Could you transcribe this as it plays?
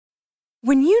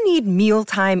When you need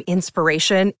mealtime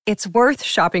inspiration, it's worth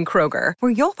shopping Kroger,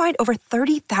 where you'll find over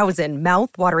 30,000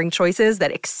 mouth-watering choices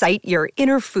that excite your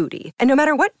inner foodie. And no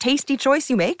matter what tasty choice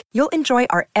you make, you'll enjoy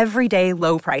our everyday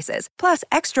low prices, plus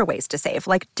extra ways to save,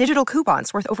 like digital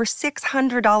coupons worth over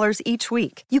 $600 each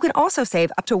week. You can also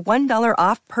save up to $1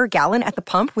 off per gallon at the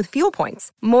pump with fuel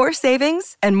points. More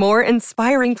savings and more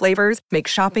inspiring flavors make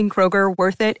shopping Kroger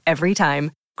worth it every time.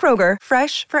 Kroger,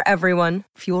 fresh for everyone.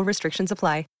 Fuel restrictions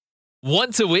apply.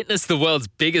 Want to witness the world's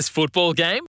biggest football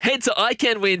game? Head to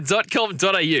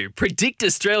iCanWin.com.au, predict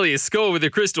Australia's score with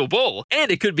a crystal ball, and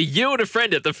it could be you and a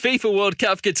friend at the FIFA World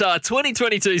Cup Qatar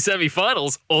 2022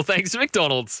 semi-finals, all thanks to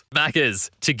McDonald's. Maccas,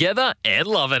 together and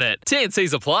loving it.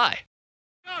 TNCs apply.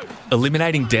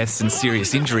 Eliminating deaths and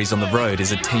serious injuries on the road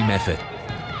is a team effort.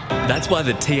 That's why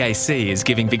the TAC is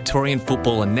giving Victorian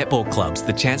football and netball clubs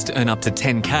the chance to earn up to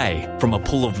 $10,000 from a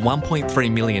pool of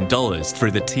 $1.3 million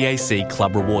through the TAC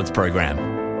Club Rewards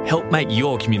program. Help make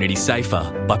your community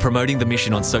safer by promoting the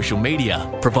mission on social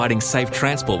media, providing safe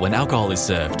transport when alcohol is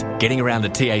served, getting around the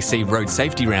TAC Road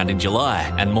Safety Round in July,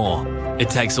 and more. It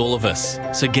takes all of us,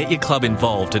 so get your club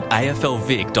involved at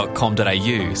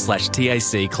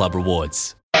aflvic.com.au/TAC Club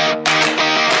Rewards.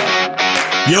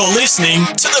 You're listening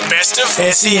to the best of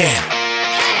SEN.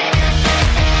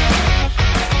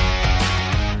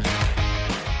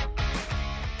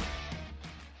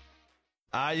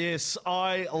 Yes,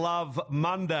 I love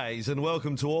Mondays, and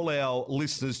welcome to all our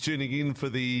listeners tuning in for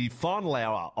the final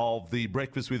hour of the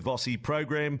Breakfast with Vossy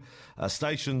program.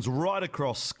 Stations right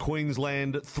across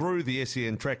Queensland, through the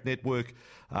SEN Track Network,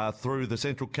 through the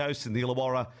Central Coast and the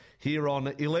Illawarra, here on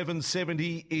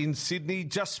 1170 in Sydney.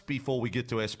 Just before we get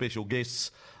to our special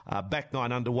guests, back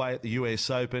nine underway at the US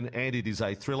Open, and it is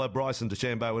a thriller. Bryson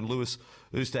DeChambeau and Lewis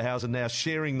Oosterhausen now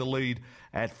sharing the lead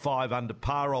at 5 under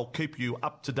par. I'll keep you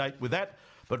up to date with that.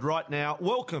 But right now,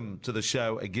 welcome to the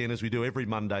show again, as we do every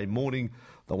Monday morning.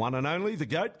 The one and only, the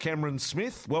GOAT, Cameron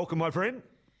Smith. Welcome, my friend.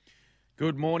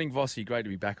 Good morning, Vossy. Great to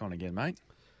be back on again, mate.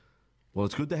 Well,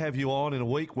 it's good to have you on in a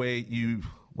week where you're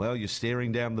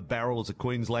staring down the barrel as a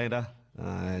Queenslander.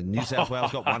 New South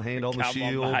Wales got one hand on the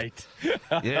shield. On, mate.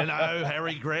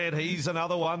 Harry Grant, he's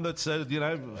another one that's,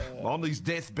 on his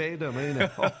deathbed. I mean,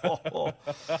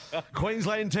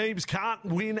 Queensland teams can't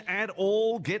win at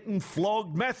all, getting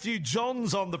flogged. Matthew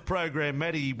John's on the program.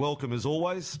 Matty, welcome as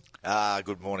always.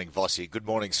 Good morning, Vossy. Good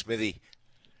morning, Smithy.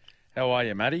 How are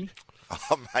you, Matty?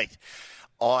 Oh, mate,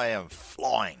 I am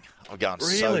flying. I'm going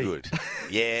so good.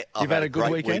 Yeah, I've had a good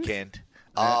weekend?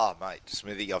 Yeah. Mate,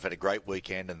 Smithy, I've had a great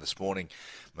weekend, and this morning,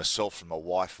 myself and my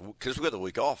wife, because we've got the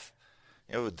week off,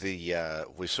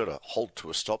 we sort of halt to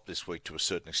a stop this week to a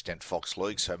certain extent, Fox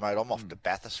League. So, mate, I'm off to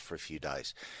Bathurst for a few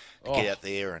days to get out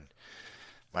there and,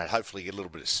 mate, hopefully get a little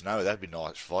bit of snow. That'd be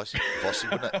nice, Vossy,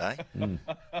 wouldn't it, eh?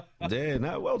 Yeah,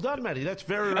 no, well done, Matty. That's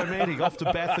very romantic. Off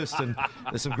to Bathurst, and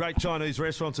there's some great Chinese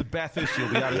restaurants at Bathurst. You'll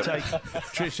be able to take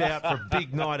Trish out for a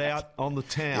big night out on the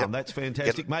town. Yep. That's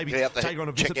fantastic. Maybe take her on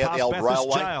a visit past Bathurst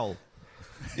railway. Jail.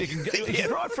 You can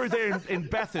drive through there in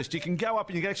Bathurst. You can go up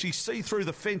and you can actually see through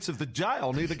the fence of the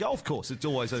jail near the golf course. It's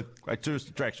always a great tourist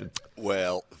attraction.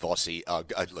 Well, Vossy,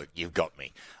 look, you've got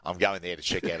me. I'm going there to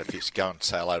check out go and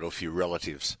say hello to a few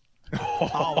relatives.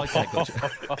 Oh, okay,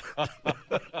 gotcha.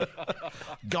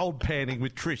 Gold panning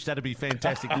with Trish, that'd be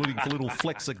fantastic. Looking for little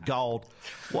flecks of gold.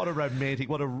 What a romantic,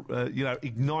 what a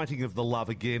igniting of the love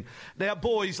again. Now,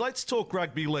 boys, let's talk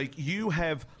rugby league. You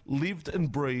have lived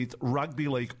and breathed rugby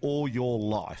league all your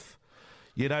life.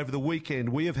 Yet over the weekend,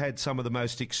 we have had some of the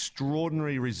most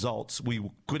extraordinary results we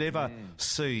could ever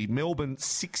see. Melbourne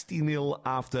 60-0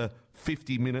 after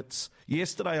 50 minutes.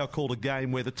 Yesterday I called a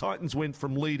game where the Titans went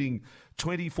from leading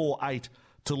 24-8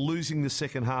 to losing the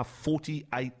second half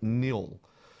 48-0.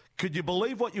 Could you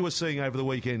believe what you were seeing over the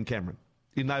weekend, Cameron,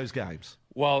 in those games?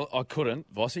 Well, I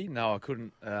couldn't, Vossy. No, I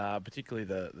couldn't, particularly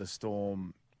the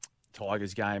Storm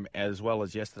Tigers game, as well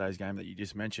as yesterday's game that you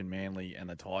just mentioned, Manly and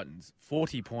the Titans.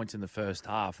 40 points in the first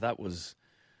half. That's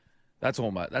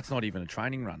not even a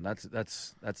training run.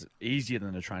 That's easier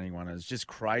than a training run. It's just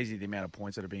crazy the amount of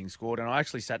points that are being scored. And I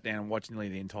actually sat down and watched nearly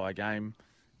the entire game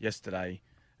yesterday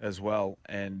as well.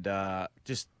 And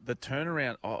just the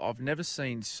turnaround. I've never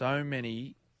seen so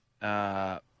many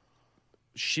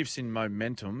shifts in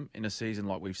momentum in a season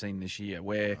like we've seen this year,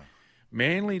 where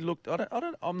Manly looked.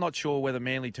 I'm not sure whether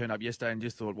Manly turned up yesterday and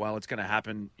just thought, well, it's going to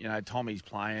happen. Tommy's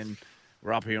playing.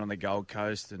 We're up here on the Gold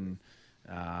Coast and.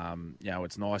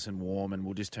 It's nice and warm and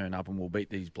we'll just turn up and we'll beat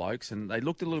these blokes. And they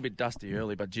looked a little bit dusty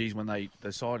early, but geez, when they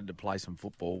decided to play some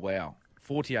football, wow.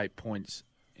 48 points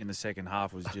in the second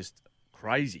half was just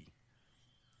crazy.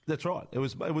 That's right. It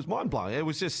was mind blowing. It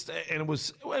was just, and it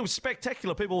was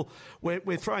spectacular. People, we're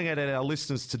throwing out at our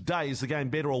listeners today: is the game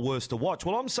better or worse to watch?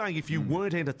 Well, I'm saying if you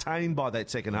weren't entertained by that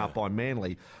second half by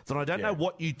Manly, then I don't know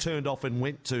what you turned off and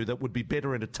went to that would be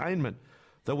better entertainment.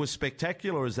 That was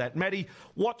spectacular as that. Matty,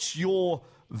 what's your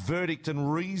verdict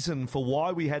and reason for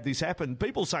why we had this happen?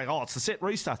 People saying, oh, it's the set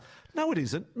restart. No, it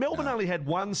isn't. Melbourne only had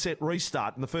one set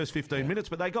restart in the first 15 minutes,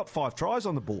 but they got 5 tries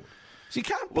on the board. So you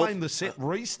can't blame the set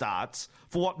restarts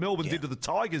for what Melbourne did to the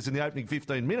Tigers in the opening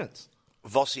 15 minutes.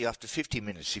 Vossy, after 50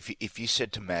 minutes, if you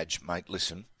said to Madge, mate,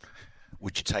 listen,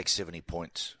 would you take 70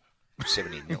 points?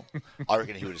 70-0. I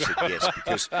reckon he would have said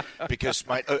yes because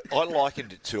mate, I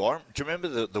likened it to. Do you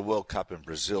remember the World Cup in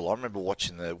Brazil? I remember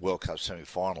watching the World Cup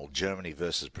semi-final, Germany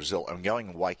versus Brazil, and going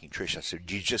and waking Trish. I said,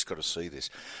 you just got to see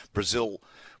this. Brazil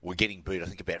were getting beat, I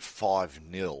think, about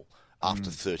 5-0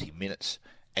 after 30 minutes,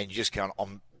 and you just going,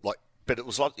 but it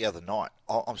was like the other night.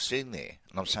 I'm sitting there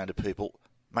and I'm saying to people,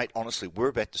 mate, honestly, we're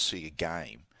about to see a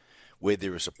game where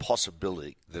there is a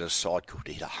possibility that a side could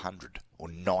hit 100 or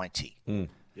 90.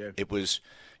 Yeah. It was,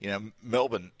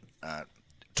 Melbourne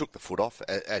took the foot off,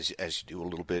 as you do a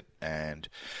little bit, and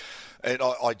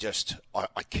I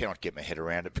cannot get my head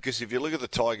around it, because if you look at the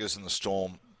Tigers and the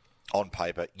Storm on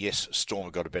paper, yes, Storm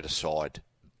have got a better side,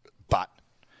 but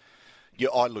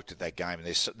I looked at that game and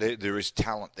there is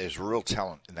talent, there's real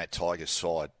talent in that Tigers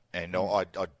side, and I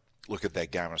look at that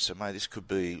game and I said, mate, this could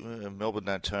be Melbourne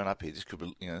don't turn up here. This could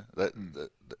be,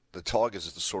 the Tigers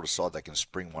is the sort of side that can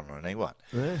spring one on anyone.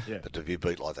 Yeah. But to be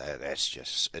beat like that, that's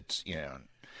just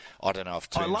I don't know if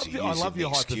I love your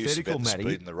hypothetical, Matty.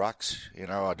 Speed in the rucks,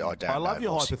 I don't know. I love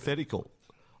your hypothetical.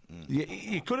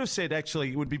 You could have said,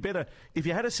 actually, it would be better if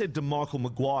you had said to Michael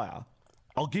Maguire,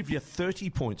 I'll give you 30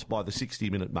 points by the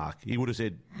 60-minute mark. He would have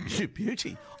said, you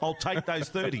beauty, I'll take those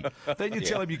 30. Then you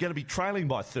tell him you're going to be trailing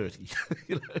by 30.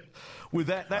 With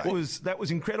that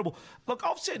was incredible. Look,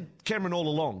 I've said, Cameron, all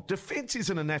along, defence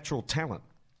isn't a natural talent.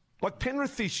 Like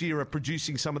Penrith this year are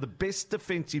producing some of the best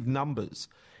defensive numbers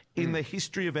in the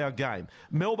history of our game.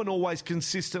 Melbourne always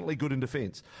consistently good in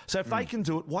defence. So if they can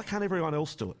do it, why can't everyone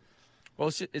else do it? Well,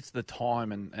 it's the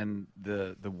time and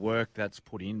the work that's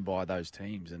put in by those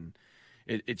teams, and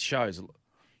it shows.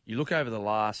 You look over the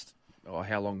last,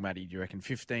 how long, Matty, do you reckon?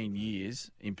 15 years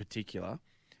in particular,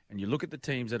 and you look at the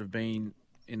teams that have been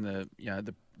in the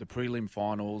prelim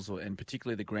finals and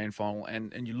particularly the grand final,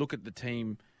 and you look at the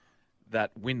team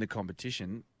that win the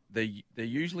competition, they're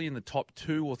usually in the top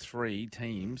 2 or 3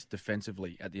 teams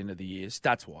defensively at the end of the year,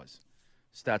 stats-wise.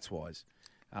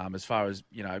 As far as,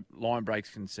 line breaks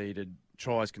conceded,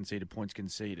 tries conceded, points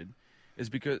conceded, is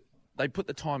because they put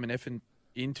the time and effort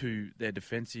into their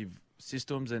defensive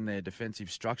systems and their defensive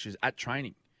structures at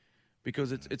training,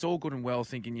 because it's all good and well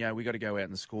thinking, we got to go out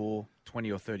and score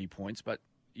 20 or 30 points, but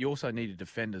you also need to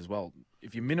defend as well.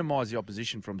 If you minimise the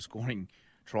opposition from scoring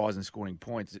tries and scoring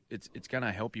points, it's going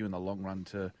to help you in the long run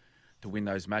to win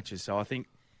those matches. So I think,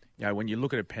 when you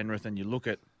look at Penrith and you look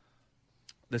at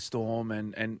the Storm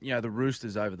and the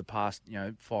Roosters over the past,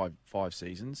 5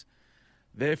 seasons,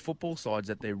 they're football sides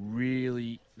that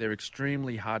they're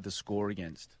extremely hard to score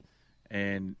against.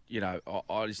 And,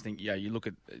 I just think, you look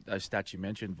at those stats you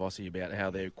mentioned, Vossy, about how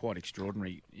they're quite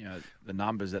extraordinary, the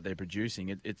numbers that they're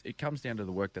producing. It comes down to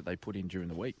the work that they put in during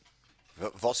the week.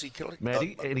 Vossy,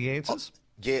 Matty, any answers?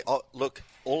 Look,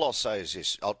 all I'll say is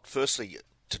this. Firstly,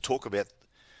 to talk about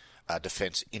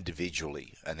defence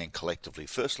individually and then collectively.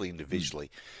 Firstly, individually,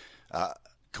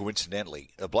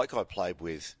 coincidentally, a bloke I played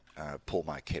with, Paul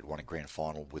Marquette, won a grand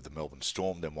final with the Melbourne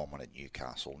Storm, then won one at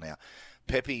Newcastle. Now,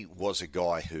 Pepe was a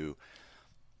guy who,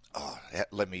 I'd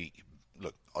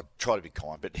try to be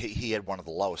kind, but he had one of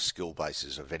the lowest skill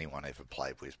bases of anyone ever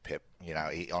played with, Pep.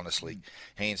 He honestly,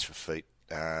 hands for feet.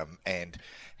 And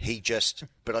he just,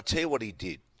 but I tell you what he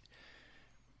did.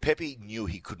 Pepe knew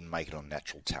he couldn't make it on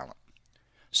natural talent.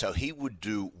 So he would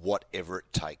do whatever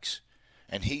it takes.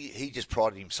 And he just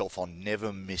prided himself on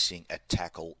never missing a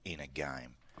tackle in a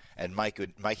game and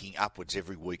making upwards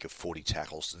every week of 40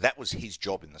 tackles. That was his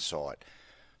job in the side.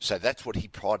 So that's what he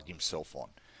prided himself on.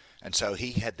 And so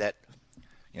he had that,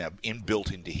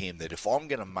 inbuilt into him that if I'm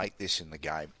going to make this in the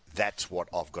game, that's what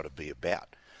I've got to be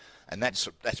about. And that's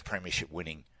premiership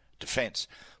winning defence.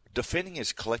 Defending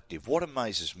is collective. What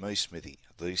amazes me, Smithy,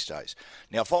 these days.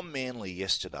 Now, if I'm Manly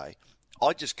yesterday,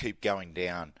 I just keep going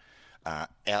down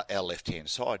our left-hand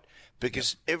side,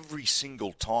 because every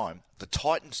single time the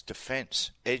Titans'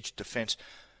 defence, edge defence,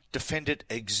 defended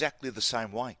exactly the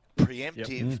same way.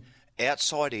 Preemptive,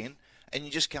 outside in, and you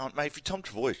just can't, mate, if you're Tom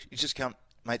Travoy, you just can't,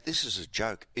 mate, this is a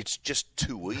joke. It's just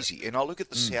too easy. And I look at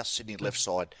the South Sydney left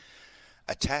side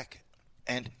attack,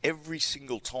 And every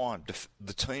single time,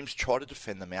 the teams try to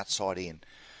defend them outside in,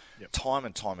 time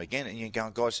and time again. And you're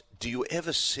going, guys, do you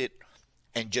ever sit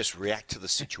and just react to the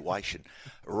situation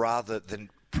rather than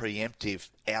preemptive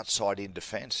outside in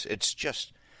defence? It's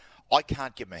just, I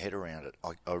can't get my head around it.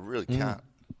 I really can't.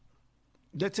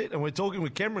 That's it. And we're talking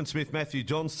with Cameron Smith, Matthew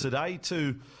Johns today,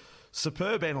 two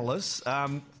superb analysts.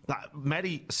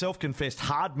 Matty, self-confessed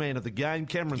hard man of the game.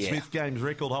 Cameron Smith, games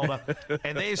record holder.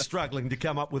 And they're struggling to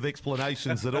come up with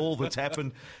explanations that all that's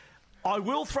happened. I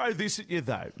will throw this at you,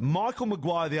 though. Michael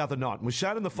Maguire the other night was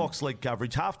shown in the Fox League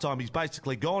coverage. Half-time, he's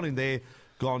basically gone in there,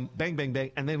 gone bang, bang,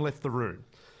 bang, and then left the room.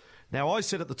 Now, I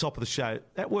said at the top of the show,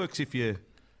 that works if you're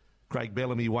Craig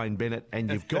Bellamy, Wayne Bennett, and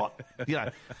you've got,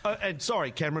 and sorry,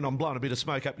 Cameron, I'm blowing a bit of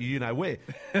smoke up you-know-where.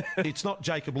 It's not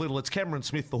Jacob Little, it's Cameron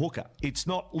Smith, the hooker. It's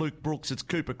not Luke Brooks, it's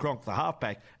Cooper Cronk, the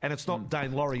halfback. And it's not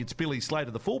Dane Laurie, it's Billy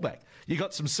Slater, the fullback. You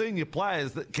got some senior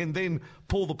players that can then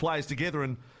pull the players together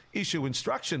and issue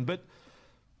instruction. But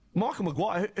Michael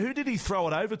Maguire, who did he throw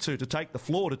it over to take the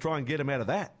floor to try and get him out of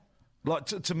that? Like,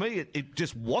 to me, it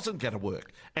just wasn't going to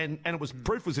work. And it was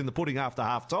proof was in the pudding after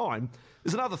half-time.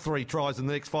 There's another 3 tries in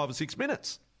the next 5 or 6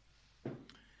 minutes.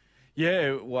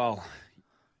 Yeah, well,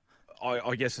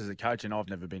 I guess as a coach, and I've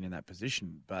never been in that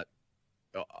position, but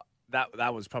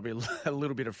that was probably a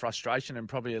little bit of frustration and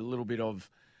probably a little bit of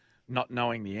not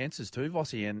knowing the answers to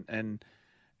Vossy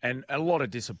and a lot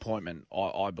of disappointment,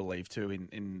 I believe, too,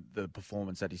 in the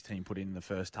performance that his team put in the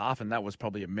first half. And that was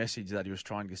probably a message that he was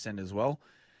trying to send as well.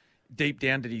 Deep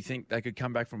down, did he think they could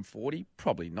come back from 40?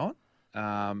 Probably not.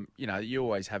 You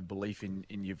always have belief in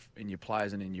your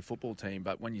players and in your football team,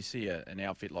 but when you see an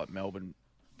outfit like Melbourne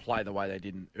play the way they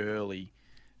did early,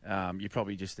 you're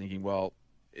probably just thinking, well,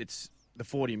 it's the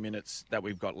 40 minutes that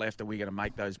we've got left. Are we going to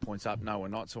make those points up? No, we're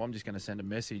not. So I'm just going to send a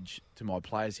message to my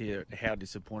players here how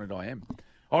disappointed I am.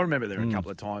 I remember there a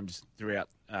couple of times throughout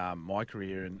my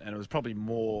career, and it was probably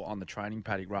more on the training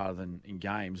paddock rather than in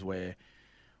games where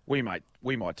we might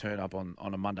turn up on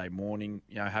a Monday morning,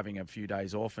 having a few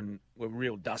days off, and we're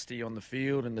real dusty on the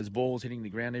field, and there's balls hitting the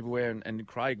ground everywhere, and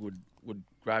Craig would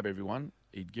grab everyone,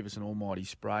 he'd give us an almighty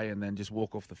spray, and then just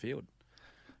walk off the field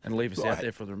and leave us out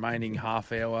there for the remaining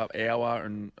half hour,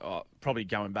 and probably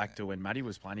going back to when Matty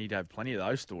was playing, he'd have plenty of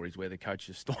those stories where the coach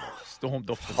just stormed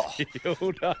off the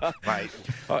field. Mate,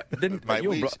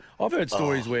 I've heard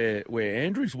stories where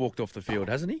Andrews walked off the field,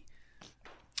 hasn't he?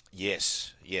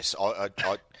 Yes.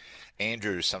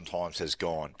 Andrew sometimes has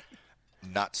gone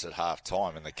nuts at half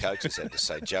time, and the coaches had to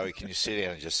say, Joey, can you sit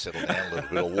down and just settle down a little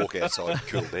bit, or walk outside and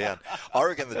cool down? I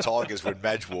reckon the Tigers, when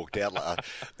Madge walked out,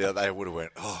 they would have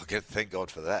went, thank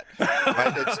God for that.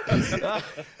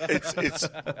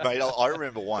 Mate, I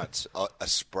remember once a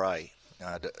spray,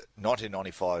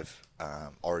 1995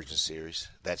 Origin Series,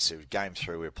 that's Game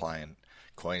 3, we were playing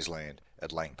Queensland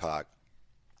at Lang Park,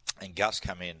 and Gus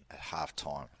come in at half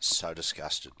time, so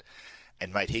disgusted.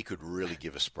 And, mate, he could really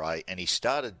give a spray. And he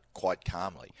started quite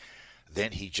calmly.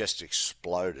 Then he just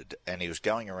exploded. And he was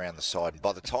going around the side. And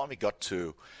by the time he got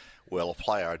to, a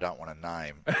player I don't want to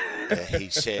name, he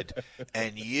said,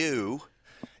 and you,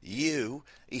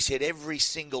 he said, every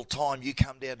single time you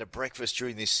come down to breakfast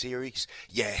during this series,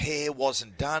 your hair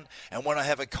wasn't done. And when I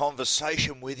have a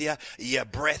conversation with you, your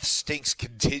breath stinks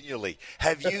continually.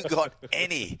 Have you got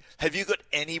any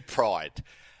pride?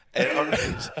 And I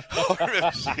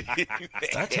remember sitting there.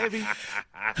 That's heavy.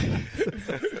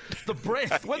 The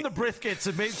breath. When the breath gets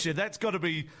a mention, that's got to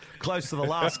be close to the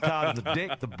last card on the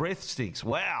deck. The breath stinks.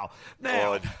 Wow.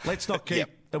 Now, let's not keep...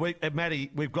 Yep.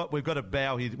 Matty, we've got to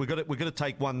bow here. We've got to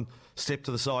take one step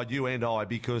to the side, you and I,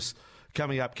 because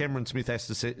coming up, Cameron Smith has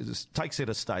to take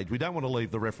centre stage. We don't want to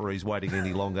leave the referees waiting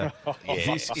any longer.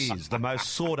 This is the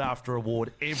most sought-after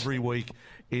award every week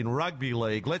in rugby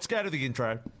league. Let's go to the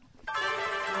intro.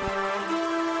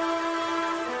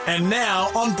 And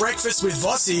now, on Breakfast with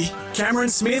Vossy, Cameron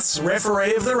Smith's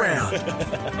referee of the round.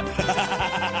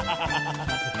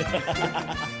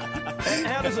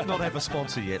 How does it not have a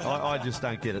sponsor yet? I just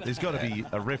don't get it. There's got to be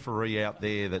a referee out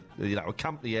there that, a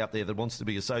company out there that wants to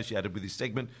be associated with this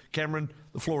segment. Cameron,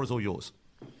 the floor is all yours.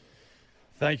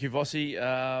 Thank you, Vossy.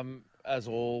 As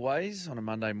always, on a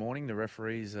Monday morning, the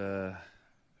referees are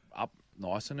up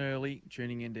nice and early,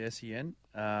 tuning into SEN,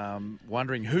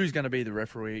 wondering who's going to be the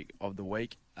referee of the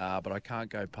week, but I can't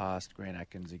go past Grant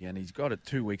Atkins again. He's got it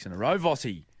 2 weeks in a row,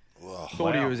 Vossy.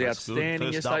 Thought he was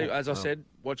outstanding yesterday. As I said,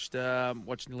 watched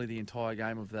nearly the entire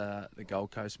game of the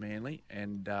Gold Coast Manly,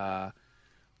 and thought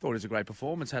it was a great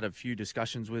performance. Had a few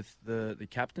discussions with the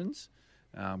captains,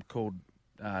 called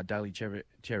Daly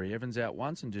Cherry Evans out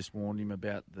once and just warned him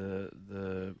about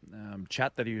the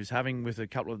chat that he was having with a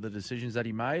couple of the decisions that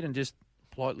he made, and just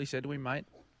politely said to him, mate,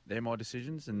 they're my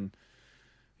decisions, and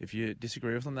if you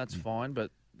disagree with them, that's fine, but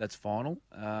that's final.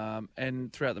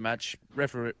 And throughout the match,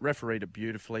 refereed it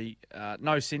beautifully.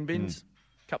 No sin bins,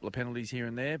 a couple of penalties here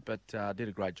and there, but did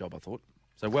a great job, I thought.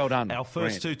 So well done. Our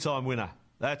first Grant. two-time winner.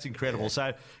 That's incredible.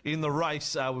 So in the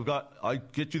race, we've got, I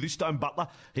get you this time, Butler.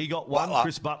 He got one. Butler.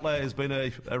 Chris Butler has been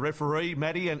a referee.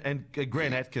 Matty and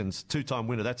Grant Atkins, two-time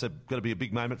winner. That's going to be a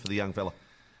big moment for the young fella.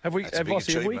 Have we, That's a big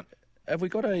achievement. have we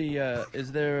got a?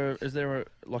 Is there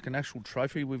like an actual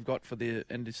trophy we've got for the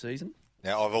end of the season?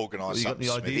 Now, I've organised You got something,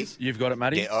 any Smithy. ideas? You've got it,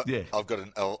 Matty. Yeah.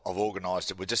 I've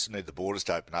organised it. We just need the borders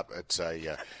to open up. It's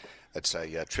a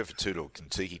Trifitudo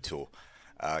Kentucky tour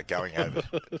going over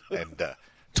and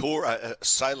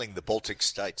sailing the Baltic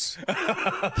states.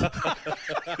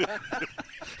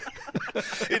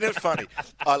 Isn't it funny?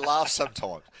 I laugh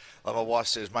sometimes. Like my wife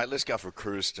says, mate, let's go for a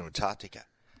cruise to Antarctica.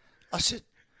 I said,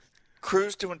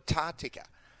 cruise to Antarctica?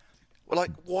 Well, like,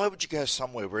 why would you go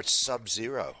somewhere where it's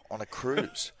sub-zero on a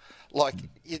cruise? Like,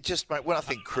 you just, mate, when I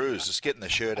think cruise, it's getting the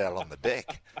shirt out on the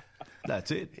deck.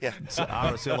 That's it. Yeah. It's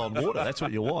RSL on water. That's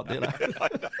what you want, you know.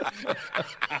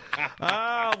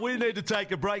 We need to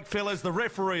take a break, fellas. The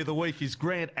referee of the week is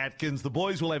Grant Atkins. The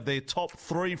boys will have their top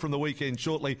three from the weekend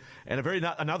shortly. And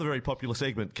another very popular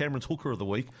segment, Cameron's Hooker of the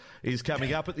Week, is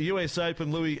coming up. At the US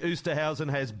Open, Louis Oosthuizen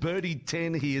has birdied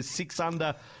 10. He is 6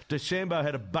 under. DeChambeau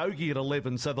had a bogey at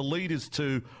 11. So the lead is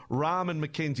 2. Rahm and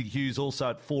Mackenzie Hughes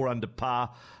also at 4 under par.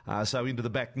 So into the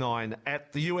back 9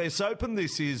 at the US Open.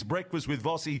 This is Breakfast with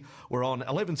Vossy. We're on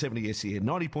 1170 SEN,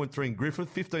 90.3 in Griffith,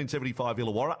 1575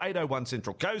 Illawarra, 801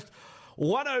 Central Coast,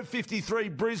 1053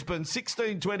 Brisbane,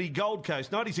 1620 Gold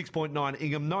Coast, 96.9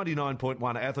 Ingham,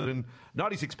 99.1 Atherton,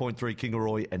 96.3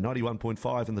 Kingaroy, and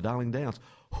 91.5 in the Darling Downs.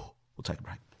 We'll take a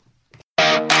break.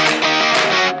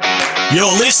 You're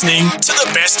listening to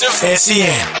the best of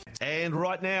SEN. And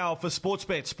right now for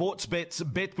Sportsbet's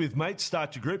Bet with Mates.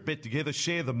 Start your group, bet together,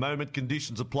 share the moment.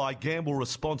 Conditions apply. Gamble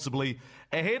responsibly.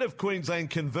 Ahead of Queensland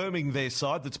confirming their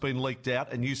side that's been leaked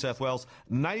out and New South Wales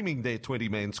naming their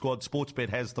 20-man squad, Sportsbet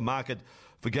has the market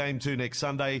for Game 2 next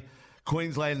Sunday.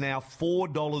 Queensland now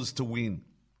 $4 to win.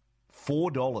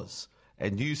 $4.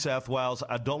 And New South Wales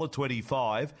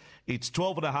 $1.25. It's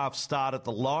 12.5 start at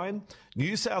the line.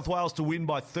 New South Wales to win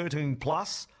by 13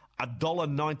 plus,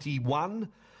 $1.91.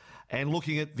 And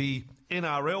looking at the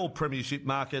NRL Premiership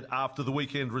market after the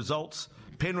weekend results,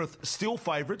 Penrith still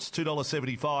favourites,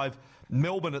 $2.75.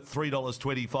 Melbourne at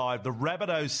 $3.25. The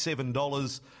Rabbitohs,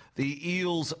 $7. The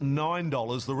Eels,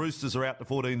 $9. The Roosters are out to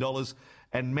 $14.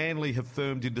 And Manly have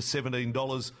firmed into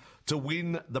 $17 to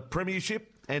win the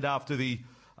Premiership. And after the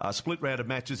split round of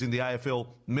matches in the AFL,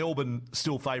 Melbourne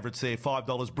still favourites there,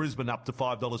 $5. Brisbane up to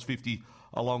 $5.50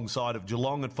 alongside of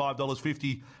Geelong at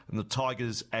 $5.50, and the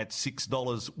Tigers at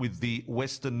 $6 with the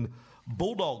Western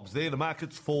Bulldogs. They're the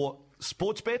markets for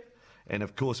Sportsbet. And,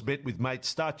 of course, Bet with Mates.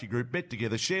 Start your group, bet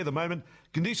together, share the moment.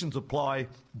 Conditions apply.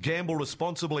 Gamble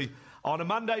responsibly. On a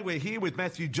Monday, we're here with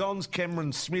Matthew Johns,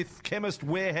 Cameron Smith, Chemist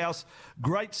Warehouse.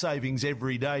 Great savings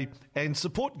every day. And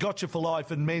support Gotcha for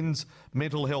Life and men's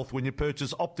mental health when you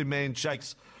purchase Optiman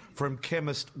shakes from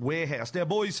Chemist Warehouse. Now,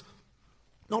 boys,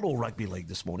 not all rugby league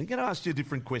this morning. Can I ask you a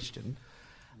different question?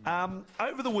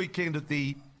 Over the weekend at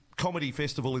the Comedy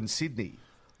Festival in Sydney,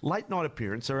 late night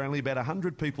appearance, there were only about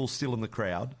 100 people still in the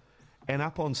crowd, and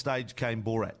up on stage came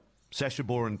Borat, Sacha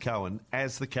Baron Cohen,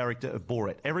 as the character of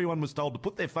Borat. Everyone was told to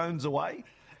put their phones away.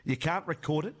 You can't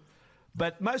record it.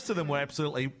 But most of them were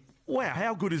absolutely, wow,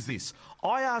 how good is this?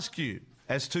 I ask you,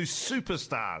 as two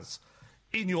superstars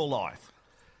in your life,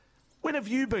 when have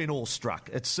you been awestruck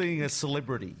at seeing a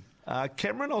celebrity?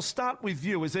 Cameron, I'll start with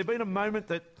you. Has there been a moment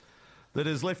that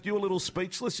has left you a little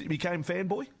speechless? You became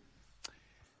fanboy?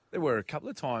 There were a couple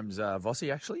of times,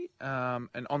 Vossy, actually.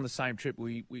 And on the same trip,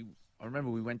 I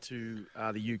remember we went to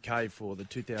the UK for the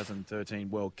 2013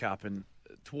 World Cup, and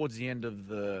towards the end of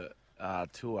the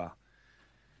tour,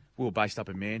 we were based up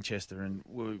in Manchester, and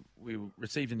we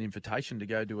received an invitation to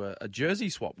go to a jersey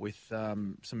swap with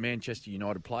some Manchester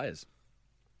United players.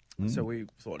 So we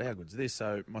thought, how good is this?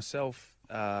 So myself,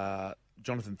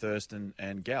 Jonathan Thurston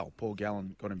and Paul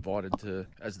Gallen got invited to,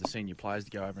 as the senior players,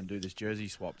 to go over and do this jersey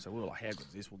swap. So we were like, how good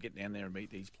is this? We'll get down there and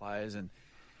meet these players. And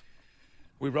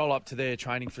we roll up to their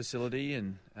training facility,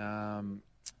 and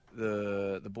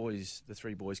the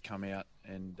three boys come out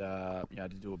and to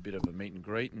do a bit of a meet and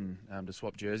greet and to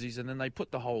swap jerseys. And then they put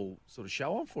the whole sort of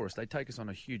show on for us. They take us on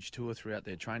a huge tour throughout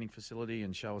their training facility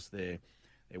and show us their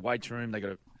weight room.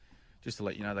 Just to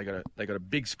let you know, they got a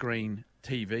big screen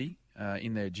TV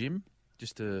in their gym,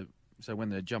 so when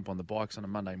they jump on the bikes on a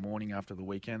Monday morning after the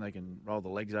weekend, they can roll the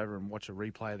legs over and watch a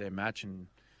replay of their match and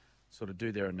sort of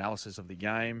do their analysis of the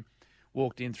game.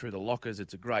 Walked in through the lockers.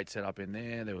 It's a great setup in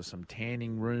there. There were some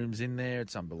tanning rooms in there.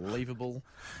 It's unbelievable.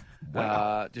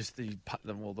 Wow. Just the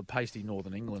pasty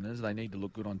Northern Englanders, they need to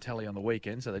look good on telly on the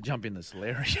weekend, so they jump in the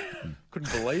solarium.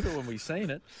 Couldn't believe it when we seen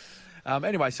it.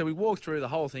 Anyway, so we walked through the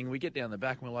whole thing. We get down the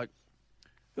back, and we're like,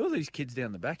 who are these kids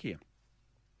down the back here?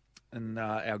 And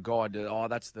our guide,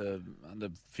 that's the under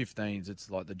 15s.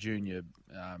 It's like the junior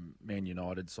Man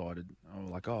United sided. And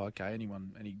we're like, okay,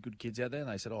 any good kids out there? And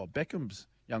they said, Beckham's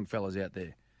young fella's out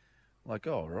there. I'm like,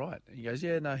 right. And he goes,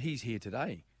 yeah, no, he's here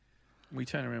today. And we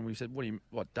turned around and we said,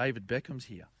 what, David Beckham's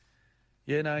here?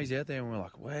 Yeah, no, he's out there. And we're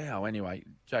like, wow. Anyway,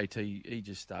 JT, he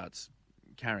just starts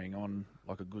carrying on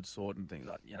like a good sort and things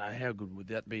like, how good would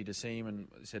that be to see him? And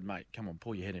I said, mate, come on,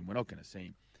 pull your head in. We're not going to see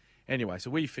him. Anyway, so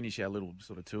we finish our little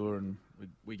sort of tour and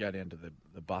we go down to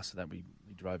the bus that we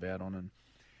drove out on. And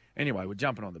anyway, we're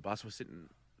jumping on the bus. We're sitting,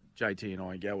 JT and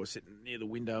I and Gal were sitting near the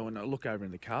window, and I look over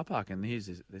in the car park, and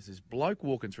there's this bloke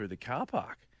walking through the car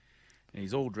park. And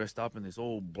he's all dressed up in this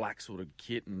all black sort of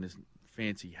kit and this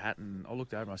fancy hat. And I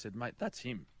looked over and I said, mate, that's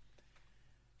him.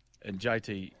 And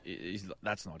JT,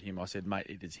 that's not him. I said, mate,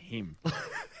 it is him.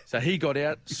 So he got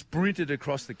out, sprinted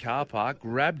across the car park,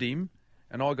 grabbed him,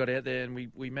 and I got out there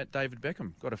and we met David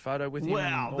Beckham, got a photo with him.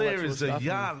 Wow, there is a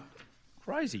yarn.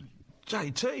 Crazy.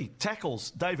 JT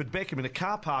tackles David Beckham in a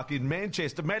car park in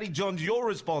Manchester. Matty Johns, your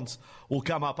response will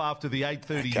come up after the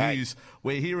 8:30 news.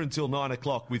 We're here until 9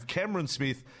 o'clock with Cameron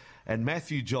Smith and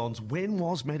Matthew Johns. When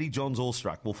was Matty Johns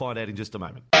awestruck? We'll find out in just a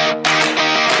moment.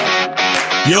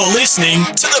 You're listening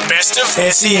to the best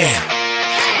of SEN.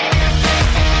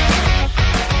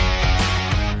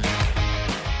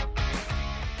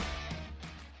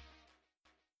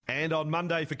 And on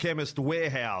Monday for Chemist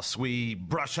Warehouse, we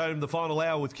brush home the final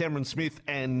hour with Cameron Smith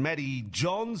and Matty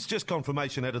Johns. Just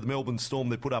confirmation out of the Melbourne Storm.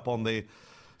 They put up on their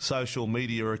social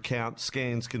media account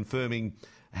scans confirming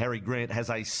Harry Grant has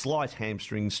a slight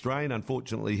hamstring strain.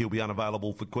 Unfortunately, he'll be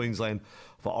unavailable for Queensland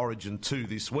for Origin 2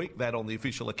 this week. That on the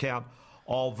official account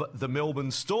of the Melbourne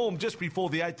Storm. Just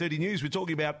before the 8:30 news, we're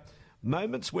talking about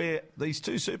moments where these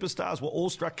two superstars were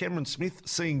awestruck. Cameron Smith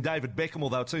seeing David Beckham,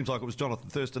 although it seems like it was Jonathan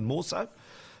Thurston more so.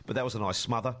 But that was a nice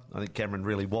smother. I think Cameron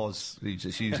really was. He's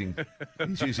just using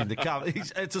the cover.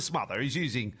 It's a smother. He's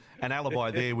using an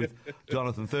alibi there with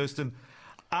Jonathan Thurston.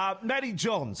 Matty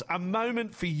Johns, a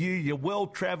moment for you. You're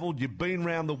well-travelled. You've been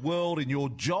around the world. In your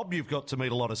job, you've got to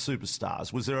meet a lot of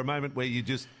superstars. Was there a moment where you're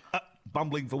just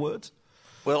bumbling for words?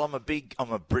 Well, I'm a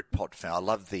Britpop fan. I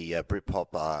love the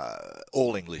Britpop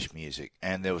all-English music.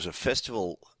 And there was a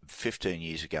festival 15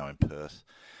 years ago in Perth.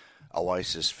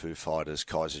 Oasis, Foo Fighters,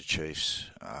 Kaiser Chiefs,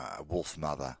 Wolf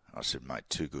Mother. I said, mate,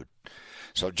 too good.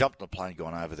 So I jumped on the plane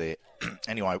going over there.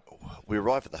 Anyway, we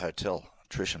arrive at the hotel,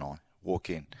 Trish and I, walk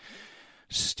in.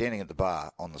 Standing at the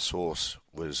bar on the sauce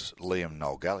was Liam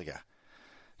Noel Gallagher.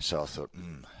 So I thought,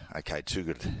 okay, too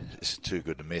good. This is too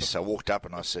good to miss. So I walked up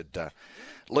and I said,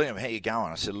 Liam, how you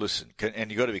going? I said, listen,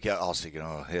 and you got to be careful. I was thinking,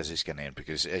 how's this going to end?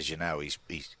 Because as you know, he's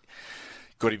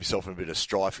got himself in a bit of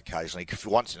strife occasionally.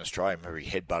 Once in Australia, remember he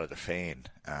headbutted a fan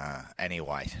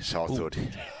anyway. So I thought,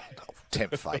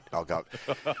 tempt fate. I'll go,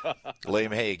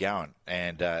 Liam, how you going?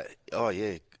 And,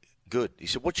 yeah, good. He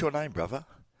said, what's your name, brother?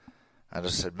 And I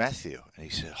said, Matthew. And he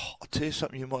said, I'll tell you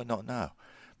something you might not know.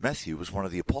 Matthew was one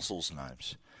of the apostles'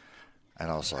 names. And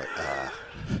I was like,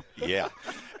 yeah.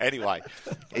 Anyway,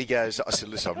 he goes, I said,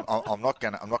 listen, I'm not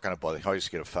going to bother you. I'll just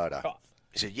get a photo.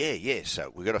 He said, yeah. So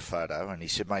we got a photo, and he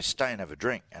said, mate, stay and have a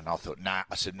drink. And I thought, nah.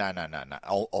 I said, no. I'm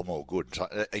all good. So,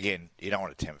 again, you don't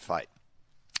want to tempt fate.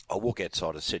 I walk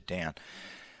outside and sit down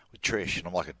with Trish, and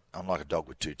I'm like a dog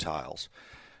with two tails.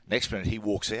 Next minute, he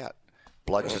walks out,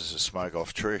 bludges the smoke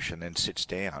off Trish, and then sits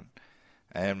down,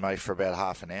 and mate, for about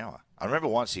half an hour. I remember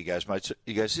once he goes, mate,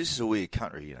 this is a weird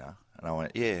country, you know. And I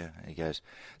went, yeah. And he goes,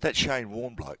 that Shane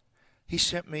Warne bloke, he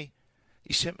sent me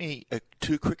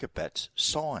 2 cricket bats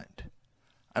signed.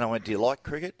 And I went, do you like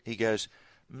cricket? He goes,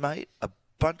 mate, a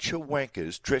bunch of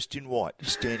wankers dressed in white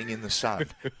standing in the sun.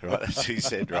 Right, that's what he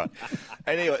said, right.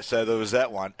 Anyway, so there was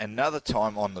that one. Another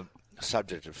time on the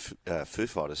subject of Foo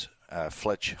Fighters,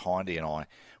 Fletch, Hindy and I,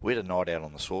 we had a night out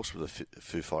on the sauce with the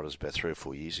Foo Fighters about 3 or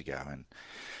 4 years ago. And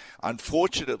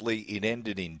unfortunately, it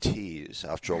ended in tears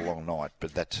after a long night,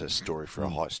 but that's a story for a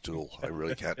high stool. I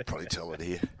really can't probably tell it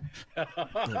here.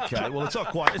 Okay, well, it's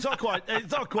not quite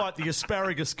the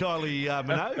asparagus Kylie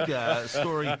Minogue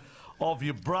story of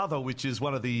your brother, which is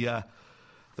one of the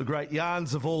great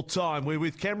yarns of all time. We're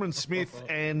with Cameron Smith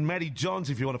and Matty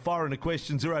Johns. If you want to fire in a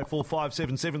question,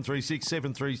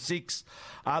 0457736736.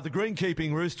 The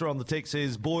greenkeeping rooster on the text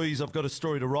says, boys, I've got a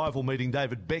story to rival meeting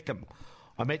David Beckham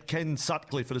I met Ken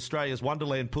Sutcliffe at Australia's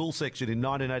Wonderland pool section in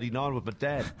 1989 with my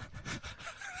dad.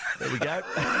 There we go.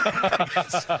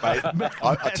 Mate,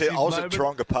 I tell you, I was at moment.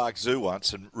 Taronga Park Zoo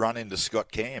once and run into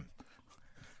Scott Cam.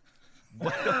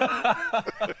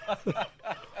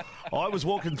 I was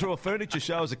walking through a furniture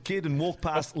show as a kid and walked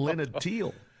past Leonard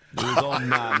Teal. He was on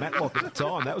Matlock at the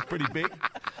time. That was pretty big.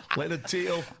 Leonard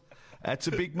Teal. That's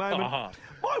a big moment.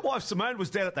 My wife Simone was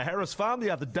down at the Harris Farm the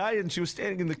other day and she was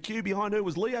standing in the queue. Behind her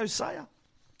was Leo Sayer.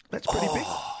 That's pretty big.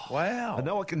 Wow. I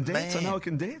know I can dance. Man. I know I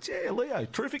can dance. Yeah, Leo.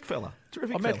 Terrific fella.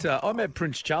 Terrific fella. I met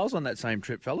Prince Charles on that same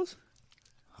trip, fellas.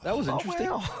 That was interesting.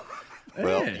 Oh, wow.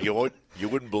 Well, Yeah. you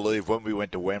wouldn't believe when we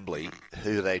went to Wembley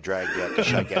who they dragged out to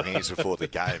shake our hands before the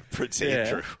game. Prince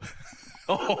Andrew.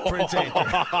 Prince Andrew.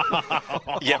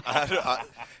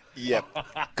 Yep.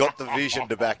 Got the vision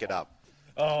to back it up.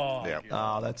 Oh, Yeah.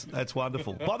 Oh, that's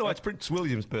wonderful. By the way, it's Prince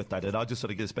William's birthday today. I just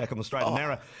sort of get us back on the straight and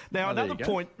narrow. Now, there another you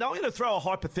go. point. Now, I'm going to throw a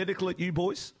hypothetical at you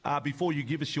boys before you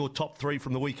give us your top three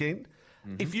from the weekend.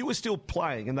 If you were still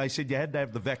playing and they said you had to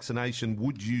have the vaccination,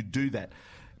 would you do that?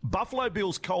 Buffalo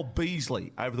Bills' Cole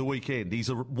Beasley over the weekend. He's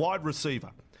a wide receiver.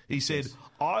 He said,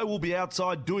 I will be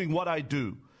outside doing what I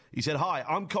do. He said, hi,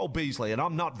 I'm Cole Beasley and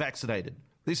I'm not vaccinated.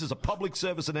 This is a public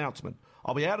service announcement.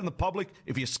 I'll be out in the public.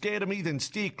 If you're scared of me, then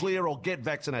steer clear or get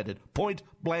vaccinated. Point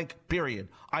blank, period.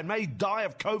 I may die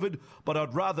of COVID, but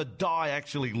I'd rather die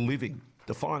actually living.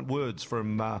 Defiant words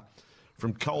from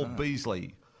Cole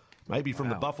Beasley. Maybe from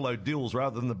the Buffalo Dills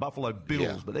rather than the Buffalo Bills.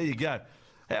 Yeah. But there you go.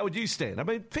 How would you stand? I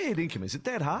mean, fair income. Is it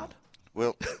that hard?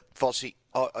 Well, Vossy,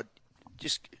 I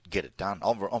just get it done.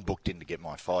 I'm booked in to get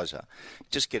my Pfizer.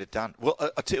 Just get it done. Well,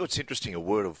 I tell you what's interesting, a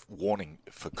word of warning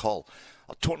for Cole.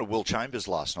 I talked to Will Chambers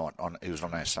last night. He was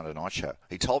on our Sunday night show.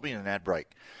 He told me in an ad break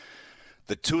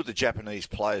that two of the Japanese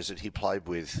players that he played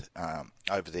with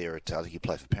over there at, I think he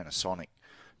played for Panasonic,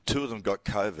 two of them got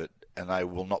COVID and they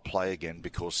will not play again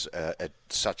because at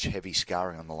such heavy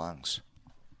scarring on the lungs.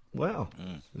 Wow.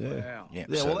 Yeah. Wow. Yeah,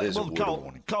 so there's a word of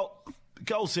warning.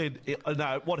 Cole said,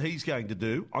 no, what he's going to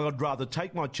do, I'd rather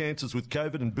take my chances with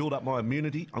COVID and build up my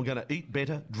immunity. I'm going to eat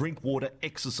better, drink water,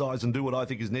 exercise, and do what I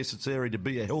think is necessary to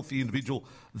be a healthy individual.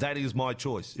 That is my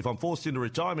choice. If I'm forced into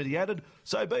retirement, he added,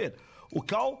 so be it. Well,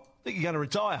 Cole, I think you're going to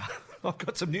retire. I've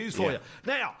got some news for you.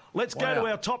 Now, let's go to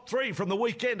our top three from the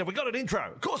weekend. Have we got an intro?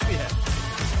 Of course we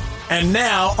have. And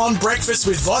now on Breakfast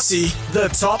with Vossy, the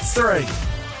top three.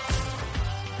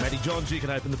 Matty Johns, you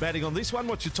can open the batting on this one.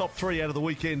 What's your top three out of the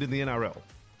weekend in the NRL?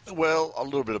 Well, a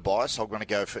little bit of bias. I'm going to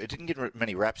go for it. Didn't get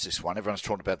many raps this one. Everyone's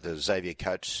talking about the Xavier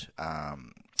Coates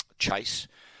chase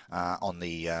on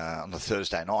the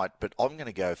Thursday night, but I'm going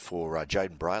to go for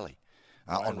Jaden Brayley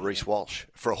on Reece Walsh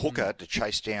for a hooker to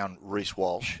chase down Reece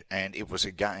Walsh, and it was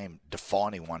a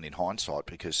game-defining one in hindsight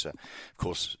because, of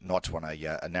course, Knights won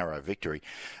a narrow victory.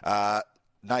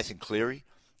 Nathan Cleary.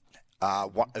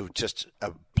 Just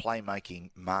a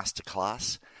playmaking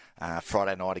masterclass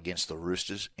Friday night against the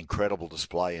Roosters. Incredible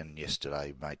display. And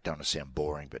yesterday, mate, don't want to sound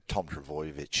boring, but Tom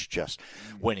Trbojevic just,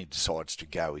 when he decides to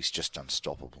go, he's just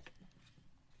unstoppable.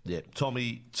 Yeah,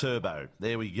 Tommy Turbo.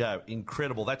 There we go.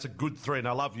 Incredible. That's a good three. And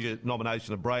I love your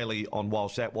nomination of Brayley on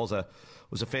Walsh. That was a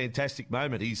fantastic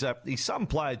moment. He's some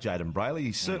player, Jaden Brayley.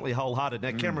 He's certainly wholehearted.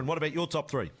 Now, Cameron, what about your top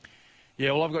three?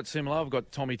 Yeah, well, I've got similar. I've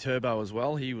got Tommy Turbo as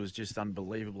well. He was just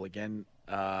unbelievable again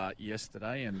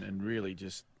yesterday and really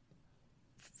just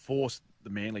forced the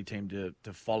Manly team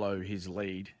to follow his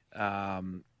lead.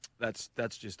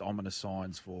 That's just ominous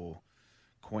signs for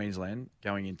Queensland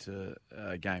going into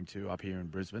Game 2 up here in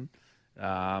Brisbane.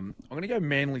 I'm going to go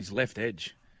Manly's left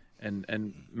edge.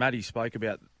 And Matty spoke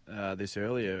about this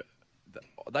earlier.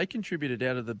 They contributed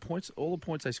out of the points, all the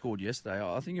points they scored yesterday.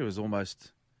 I think it was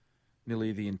almost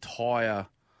nearly the entire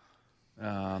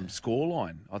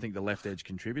scoreline. I think the left edge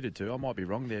contributed to. I might be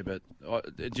wrong there, but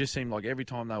it just seemed like every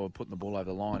time they were putting the ball over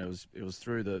the line, it was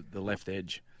through the left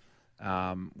edge,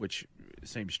 which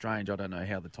seems strange. I don't know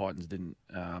how the Titans didn't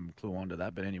clue onto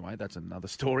that, but anyway, that's another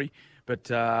story. But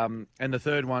and the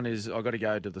third one is I've got to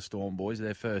go to the Storm boys.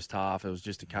 Their first half, it was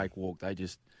just a cakewalk. They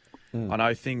just I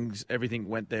know everything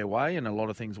went their way, and a lot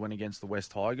of things went against the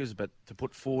West Tigers. But to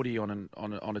put 40 on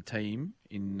a team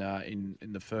in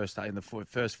the first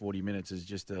 40 minutes is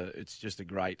just a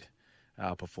great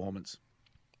performance.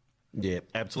 Yeah,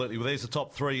 absolutely. Well, there's the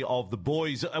top three of the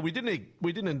boys. We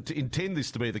didn't intend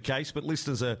this to be the case, but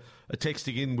listeners are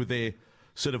texting in with their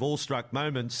sort of awestruck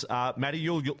moments. Matty,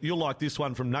 you'll like this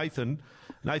one from Nathan.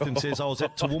 Nathan says, I was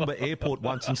at Toowoomba Airport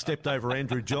once and stepped over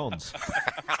Andrew Johns.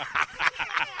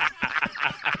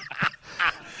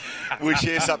 We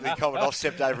share something common. I've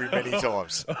stepped over him many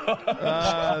times. What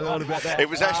about that? It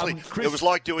was actually, it was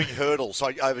like doing hurdles.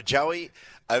 Like over Joey,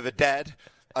 over Dad,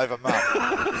 over Mum.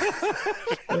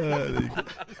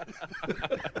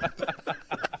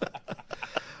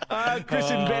 Chris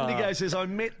in Bendigo says, I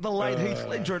met the late Heath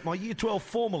Ledger at my Year 12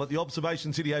 formal at the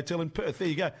Observation City Hotel in Perth. There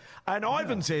you go. And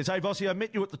Ivan says, hey, Vossy, I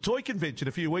met you at the toy convention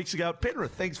a few weeks ago at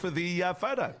Penrith. Thanks for the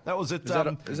photo. That was at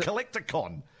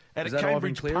Collecticon at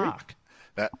Cambridge Park.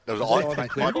 That was Ivan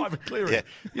Cleary.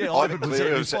 Yeah, Ivan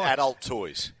Cleary was adult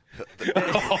toys.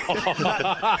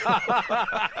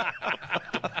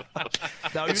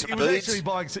 No,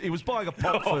 he was buying a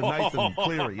pop for Nathan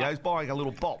Cleary. He was buying a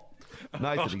little pop.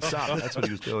 Nathan, his son. That's what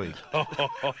he was doing.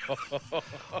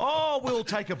 Oh, we'll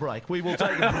take a break. We will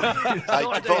take a break.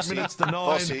 19 minutes to 9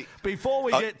 Vossy. Before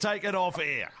we get taken off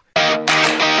air.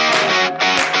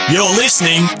 You're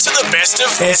listening to the best of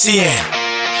SEN.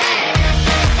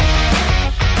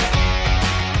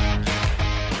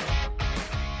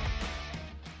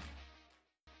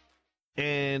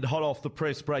 And hot off the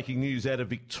press, breaking news out of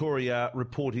Victoria,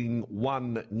 reporting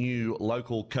one new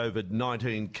local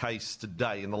COVID-19 case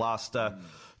today in the last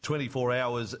 24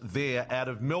 hours there out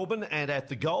of Melbourne. And at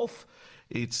the Gulf,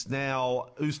 it's now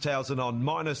Oosthuizen on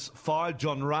 -5.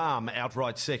 John Rahm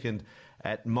outright second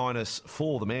at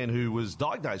 -4. The man who was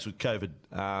diagnosed with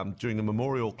COVID during the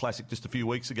Memorial Classic just a few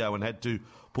weeks ago and had to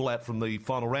pull out from the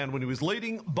final round when he was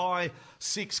leading by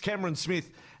 6. Cameron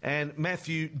Smith and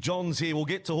Matthew Johns here. We'll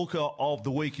get to hooker of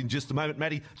the week in just a moment.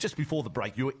 Matty, just before the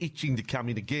break, you were itching to come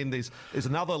in again. There's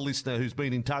another listener who's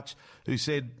been in touch who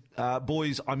said,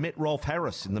 boys, I met Rolf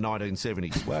Harris in the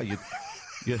 1970s. Wow, you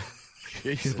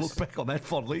look back on that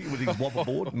fondly with his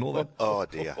wobbleboard and all that. Oh,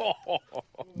 dear.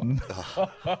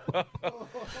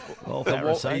 Rolf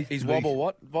Harris, He's wobble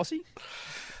what, Vossy?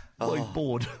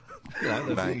 board. You know,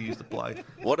 that's what he used to play.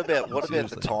 What about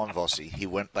the time, Vossy?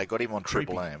 They got him on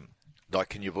Triple M. Like,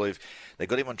 can you believe they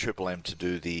got him on Triple M to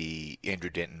do the Andrew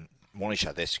Denton morning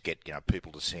show? That's to get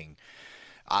people to sing,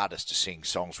 artists to sing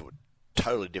songs that were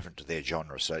totally different to their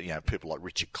genre. So people like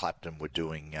Richard Clapton were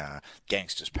doing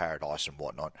Gangster's Paradise and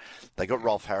whatnot. They got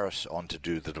Rolf Harris on to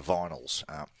do the Divinals.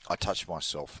 I touched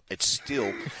myself. It's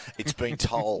been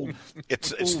told.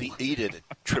 It's the edict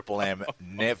at Triple M.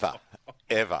 Never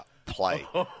ever play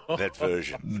that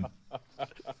version.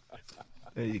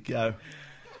 There you go.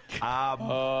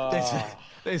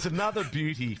 There's another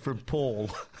beauty from Paul.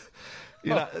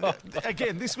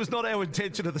 Again, this was not our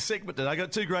intention of the segment today. I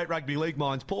got two great rugby league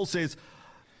minds. Paul says,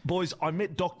 boys, I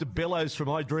met Dr. Bellows from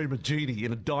I Dream of Jeannie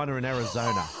in a diner in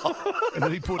Arizona. And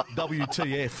then he put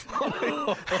WTF. I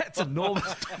mean, that's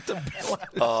enormous. Dr.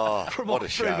 Bellows from I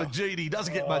Dream of Jeannie.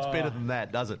 Doesn't get much better than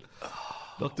that, does it?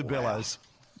 Dr. Bellows.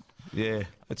 Yeah,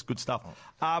 that's good stuff.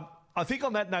 I think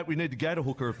on that note, we need to go to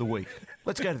Hooker of the Week.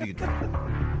 Let's go to the intro.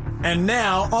 And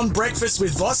now, on Breakfast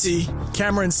with Vossy,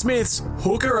 Cameron Smith's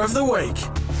Hooker of the Week.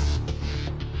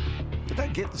 I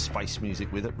don't get the space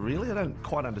music with it, really. I don't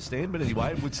quite understand. But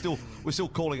anyway, we're still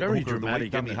calling it Very Hooker of the dramatic,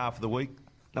 Week, dummy half of the week.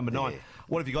 Number 9.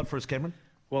 What have you got for us, Cameron?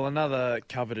 Well, another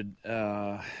coveted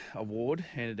award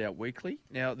handed out weekly.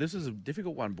 Now, this is a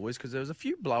difficult one, boys, because there was a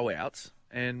few blowouts.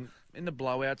 And in the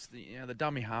blowouts, the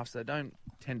dummy halves, they don't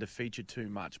tend to feature too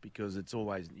much because it's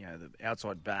always, the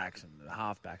outside backs and the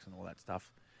half backs and all that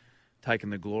stuff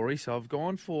taking the glory. So I've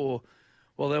gone for,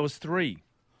 there was 3.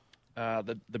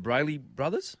 The Brayley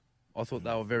brothers, I thought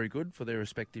they were very good for their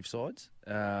respective sides.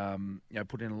 Put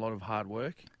in a lot of hard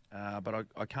work. But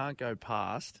I can't go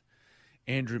past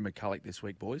Andrew McCulloch this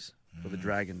week, boys, for the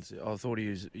Dragons. I thought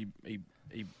he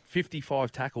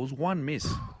 55 tackles, 1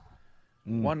 miss.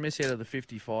 1 miss out of the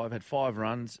 55, had 5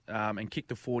 runs, and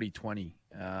kicked a 40-20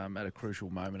 at a crucial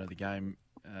moment of the game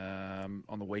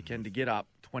on the weekend to get up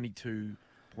 22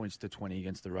 points to 20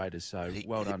 against the Raiders. So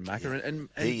well done, Macca. And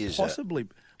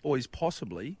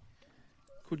possibly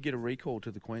could get a recall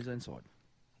to the Queensland side.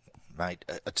 Mate,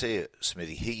 I tell you,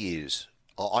 Smithy, he is.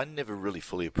 I never really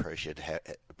fully appreciated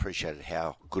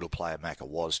how good a player Macca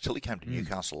was till he came to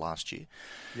Newcastle last year.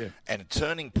 Yeah. And a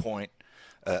turning point,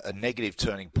 a negative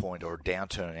turning point or a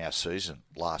downturn in our season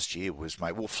last year was,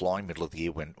 mate, we were flying middle of the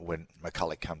year when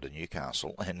McCulloch came to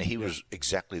Newcastle, and he was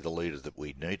exactly the leader that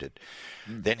we needed.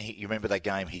 Then you remember that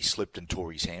game he slipped and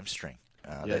tore his hamstring.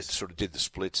 They sort of did the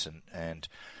splits, and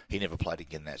he never played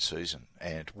again that season.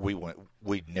 And we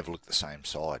never looked the same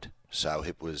side. So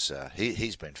it was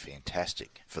he's been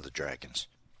fantastic for the Dragons.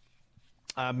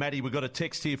 Matty, we've got a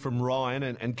text here from Ryan,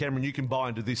 and Cameron, you can buy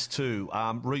into this too.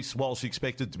 Reece Walsh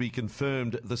expected to be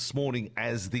confirmed this morning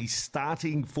as the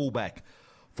starting fullback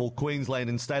for Queensland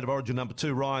in State of Origin number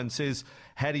 2. Ryan says,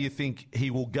 how do you think he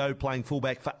will go playing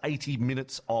fullback for 80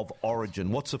 minutes of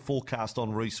Origin? What's the forecast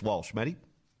on Reece Walsh, Matty?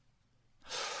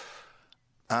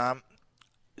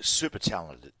 Super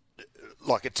talented.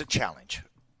 Like, it's a challenge.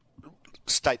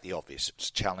 State the obvious. It's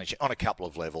a challenge on a couple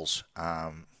of levels.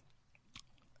 One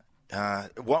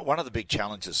of the big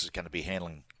challenges is going to be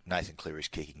handling Nathan Cleary's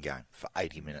kicking game for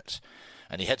 80 minutes.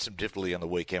 And he had some difficulty on the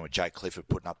weekend with Jake Clifford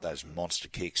putting up those monster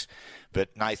kicks. But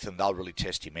Nathan, they'll really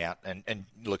test him out. And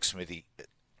look, Smithy,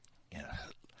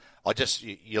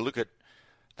 you look at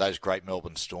those great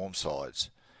Melbourne Storm sides.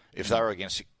 If they were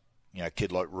against a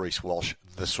kid like Reece Walsh,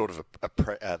 the sort of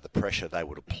the pressure they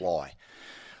would apply.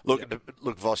 Look,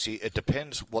 Vossy, it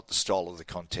depends what the style of the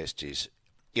contest is.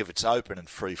 If it's open and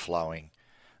free-flowing,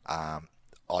 I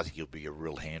think he'll be a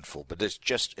real handful. But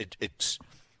it's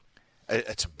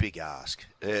a big ask.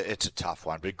 It's a tough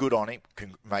one. But good on him.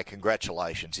 Mate,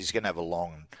 congratulations. He's going to have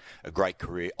a great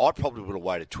career. I probably would have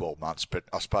waited 12 months, but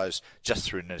I suppose just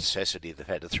through necessity they've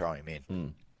had to throw him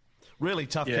in. Really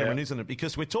tough, Cameron, isn't it?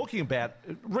 Because we're talking about,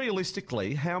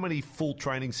 realistically, how many full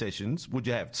training sessions would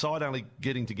you have? Side only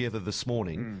getting together this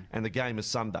morning and the game is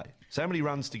Sunday. So how many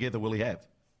runs together will he have?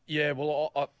 Yeah,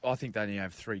 well, I think they only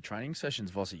have 3 training sessions,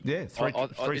 Vossy. Yeah, three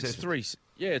sessions.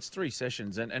 It's 3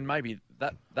 sessions, and maybe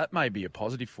that may be a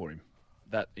positive for him,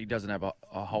 that he doesn't have a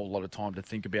whole lot of time to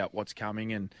think about what's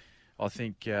coming. And I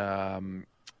think,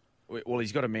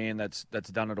 he's got a man that's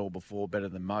done it all before better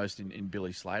than most in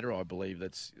Billy Slater, I believe,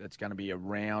 that's going to be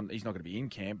around. He's not going to be in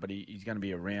camp, but he's going to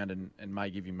be around and may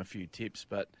give him a few tips.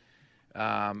 But,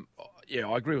 I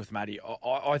agree with Matty.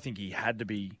 I think he had to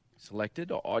be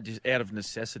selected. I just out of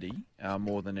necessity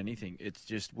more than anything. It's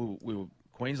just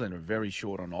Queensland are very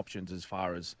short on options as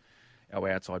far as our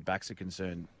outside backs are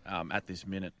concerned at this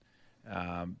minute.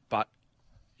 But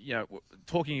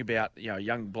talking about a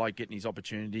young bloke getting his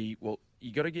opportunity, well,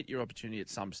 you got to get your opportunity at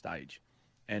some stage,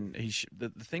 and the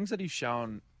things that he's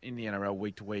shown in the NRL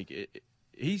week to week,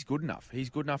 he's good enough. He's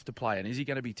good enough to play. And is he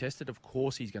going to be tested? Of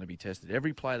course, he's going to be tested.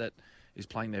 Every player that is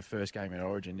playing their first game at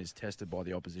Origin is tested by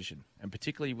the opposition, and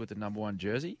particularly with the number 1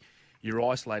 jersey, you're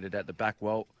isolated at the back.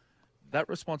 Well, that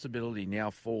responsibility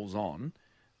now falls on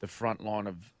the front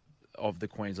line of the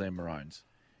Queensland Maroons.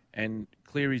 And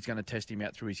Cleary's going to test him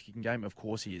out through his kicking game. Of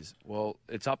course he is. Well,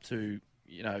 it's up to,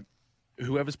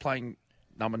 whoever's playing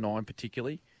number 9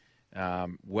 particularly,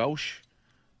 Welsh,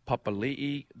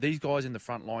 Papali'i, these guys in the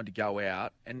front line to go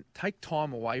out and take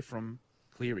time away from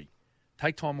Cleary.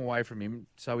 Take time away from him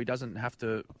so he doesn't have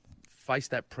to face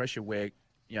that pressure where,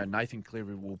 Nathan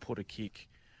Cleary will put a kick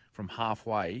from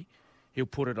halfway. He'll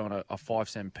put it on a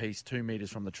 5-cent piece 2 metres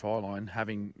from the try line,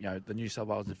 having the New South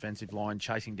Wales defensive line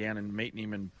chasing down and meeting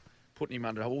him and putting him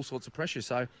under all sorts of pressure.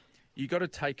 So you've got to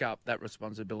take up that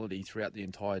responsibility throughout the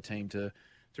entire team to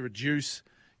reduce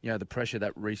the pressure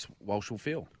that Reece Walsh will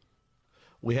feel.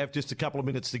 We have just a couple of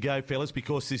minutes to go, fellas,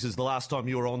 because this is the last time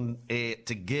you're on air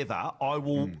together. I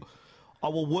will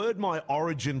word my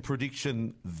Origin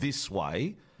prediction this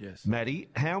way. Yes. Matty,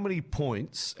 how many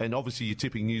points, and obviously you're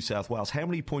tipping New South Wales, how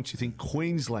many points do you think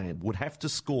Queensland would have to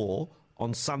score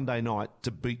on Sunday night to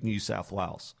beat New South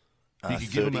Wales? If you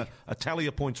could 30. give them a tally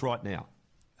of points right now.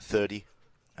 30.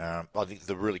 I think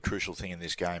the really crucial thing in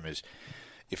this game is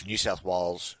if New South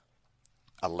Wales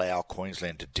allow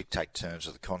Queensland to dictate terms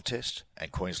of the contest,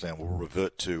 and Queensland will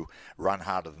revert to run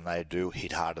harder than they do,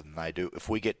 hit harder than they do. If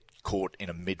we get caught in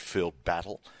a midfield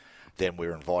battle, then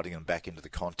we're inviting them back into the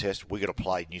contest. We've got to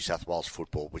play New South Wales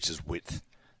football, which is width.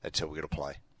 That's how we've got to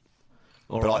play.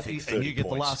 All but right, I think 30 and you get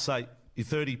points. the last say, your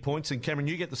 30 points. And Cameron,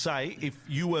 you get to say, if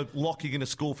you were locking in a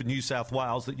score for New South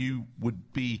Wales that you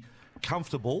would be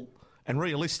comfortable and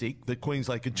realistic that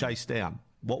Queensland could chase down,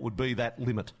 what would be that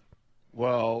limit?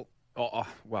 Well,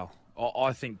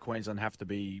 I think Queensland have to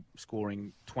be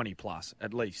scoring 20 plus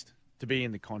at least to be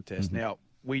in the contest. Mm-hmm. Now,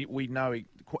 we know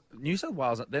New South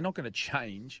Wales, they're not going to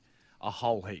change a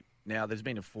whole heap. Now, there's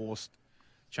been a forced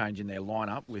change in their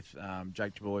lineup with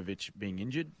Jake Trbojevic being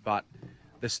injured, but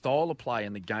the style of play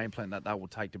and the game plan that they will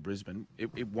take to Brisbane,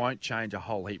 it won't change a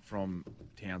whole heap from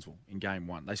Townsville in game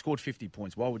 1. They scored 50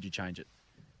 points. Why would you change it?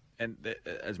 And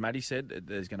as Matty said,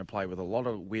 there's going to play with a lot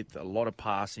of width, a lot of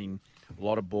passing, a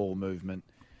lot of ball movement.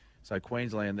 So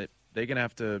Queensland, they're going to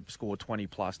have to score 20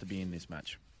 plus to be in this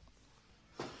match.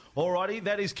 Alrighty,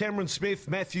 that is Cameron Smith,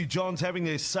 Matthew Johns having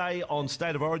their say on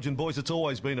State of Origin. Boys, it's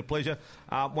always been a pleasure.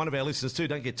 One of our listeners too,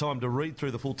 don't get time to read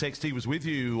through the full text. He was with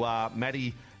you,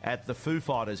 Matty, at the Foo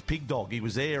Fighters, Pig Dog. He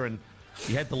was there and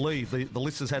he had to leave. The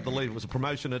listeners had to leave. It was a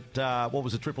promotion at,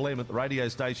 Triple M at the radio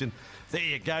station. There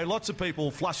you go. Lots of people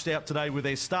flushed out today with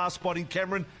their star spotting.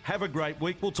 Cameron, have a great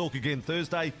week. We'll talk again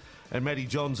Thursday. And Matty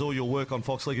Johns, all your work on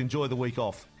Fox League. Enjoy the week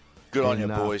off. Good on you,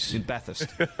 boys. In Bathurst.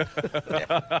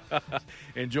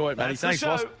 Enjoy it, Matty. Thanks,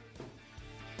 boss.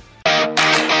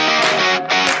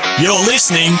 You're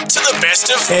listening to the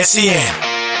best of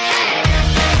SEN.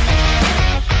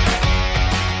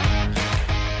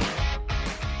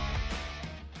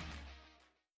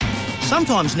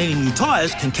 Sometimes needing new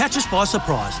tyres can catch us by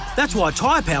surprise. That's why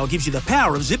Tyre Power gives you the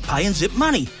power of Zip Pay and Zip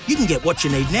Money. You can get what you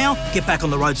need now, get back on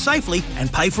the road safely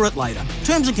and pay for it later.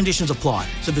 Terms and conditions apply.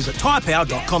 So visit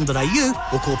tyrepower.com.au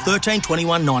or call 13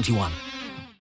 21 91.